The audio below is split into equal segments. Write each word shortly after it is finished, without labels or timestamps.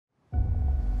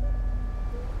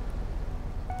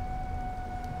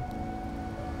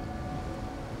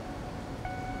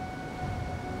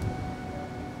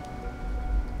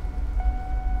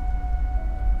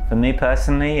For me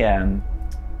personally,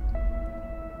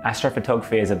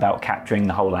 astrophotography is about capturing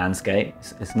the whole landscape.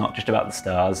 It's not just about the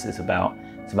stars, it's about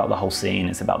the whole scene,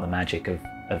 it's about the magic of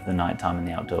the nighttime and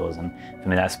the outdoors. And for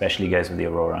me that especially goes with the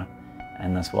aurora.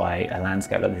 And that's why a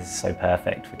landscape like this is so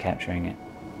perfect for capturing it.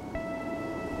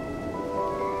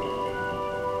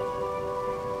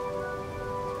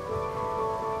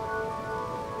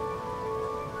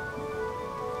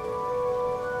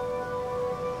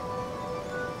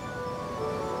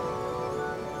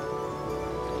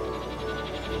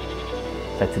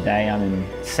 So today I'm in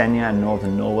Senja in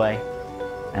northern Norway,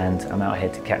 and I'm out here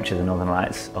to capture the northern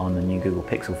lights on the new Google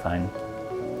Pixel phone.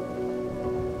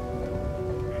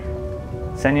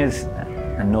 Senja's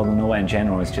and northern Norway in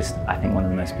general is just, I think, one of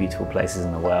the most beautiful places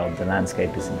in the world. The landscape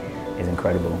is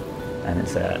incredible, and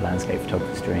it's a landscape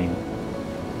photographer's dream.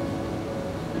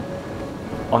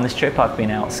 On this trip I've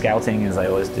been out scouting, as I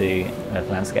always do, with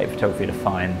landscape photography, to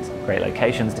find great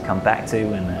locations to come back to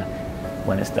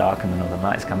when it's dark and the northern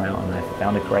lights come out, and I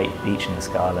found a great beach in the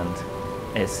Skarland.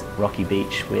 It's a rocky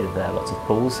beach with lots of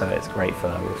pools, so it's great for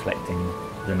reflecting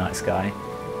the night sky.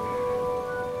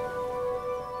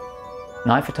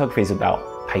 Night photography is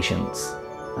about patience.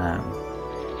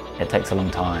 It takes a long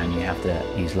time, you have to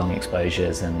use long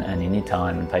exposures, and you need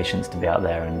time and patience to be out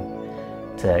there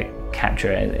and to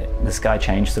capture it. The sky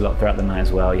changes a lot throughout the night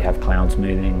as well. You have clouds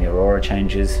moving, the aurora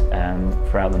changes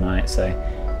throughout the night, so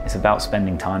it's about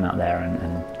spending time out there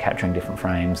and capturing different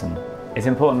frames. And it's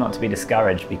important not to be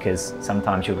discouraged, because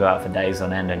sometimes you'll go out for days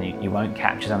on end and you won't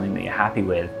capture something that you're happy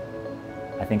with.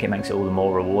 I think it makes it all the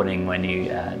more rewarding when you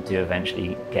do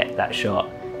eventually get that shot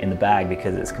in the bag,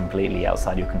 because it's completely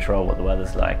outside your control what the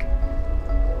weather's like.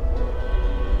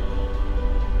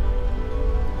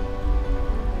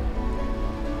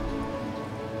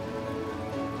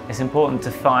 It's important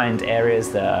to find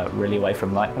areas that are really away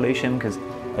from light pollution, because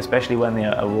especially when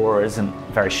the aurora isn't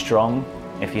very strong,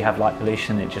 if you have light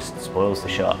pollution, it just spoils the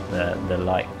shot. The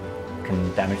light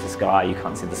can damage the sky, you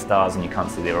can't see the stars and you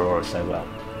can't see the aurora so well.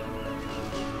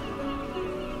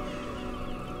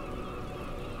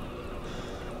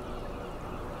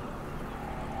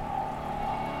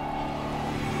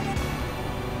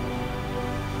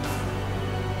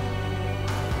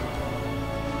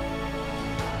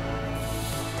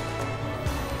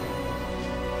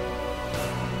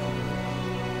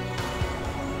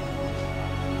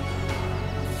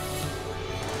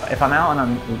 If I'm out and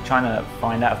I'm trying to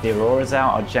find out if the aurora's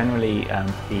out, I'll generally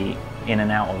be in and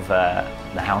out of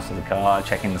the house or the car,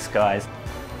 checking the skies.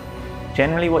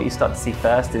 Generally what you start to see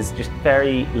first is just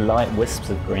very light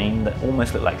wisps of green that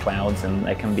almost look like clouds, and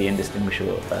they can be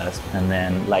indistinguishable at first. And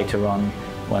then later on,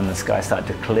 when the sky started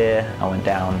to clear, I went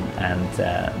down and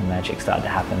magic started to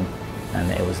happen,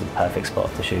 and it was the perfect spot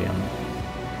to shoot on.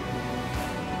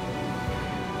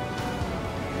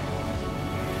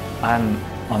 I'm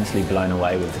honestly blown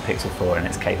away with the Pixel 4 and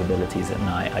its capabilities at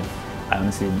night. I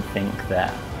honestly didn't think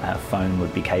that a phone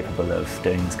would be capable of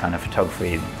doing this kind of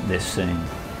photography this soon.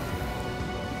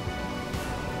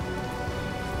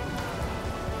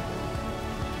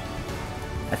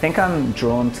 I think I'm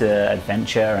drawn to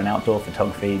adventure and outdoor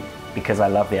photography because I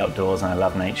love the outdoors and I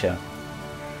love nature.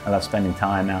 I love spending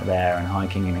time out there and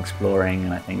hiking and exploring,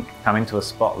 and I think coming to a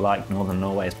spot like northern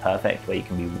Norway is perfect, where you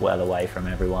can be well away from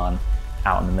everyone,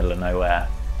 out in the middle of nowhere.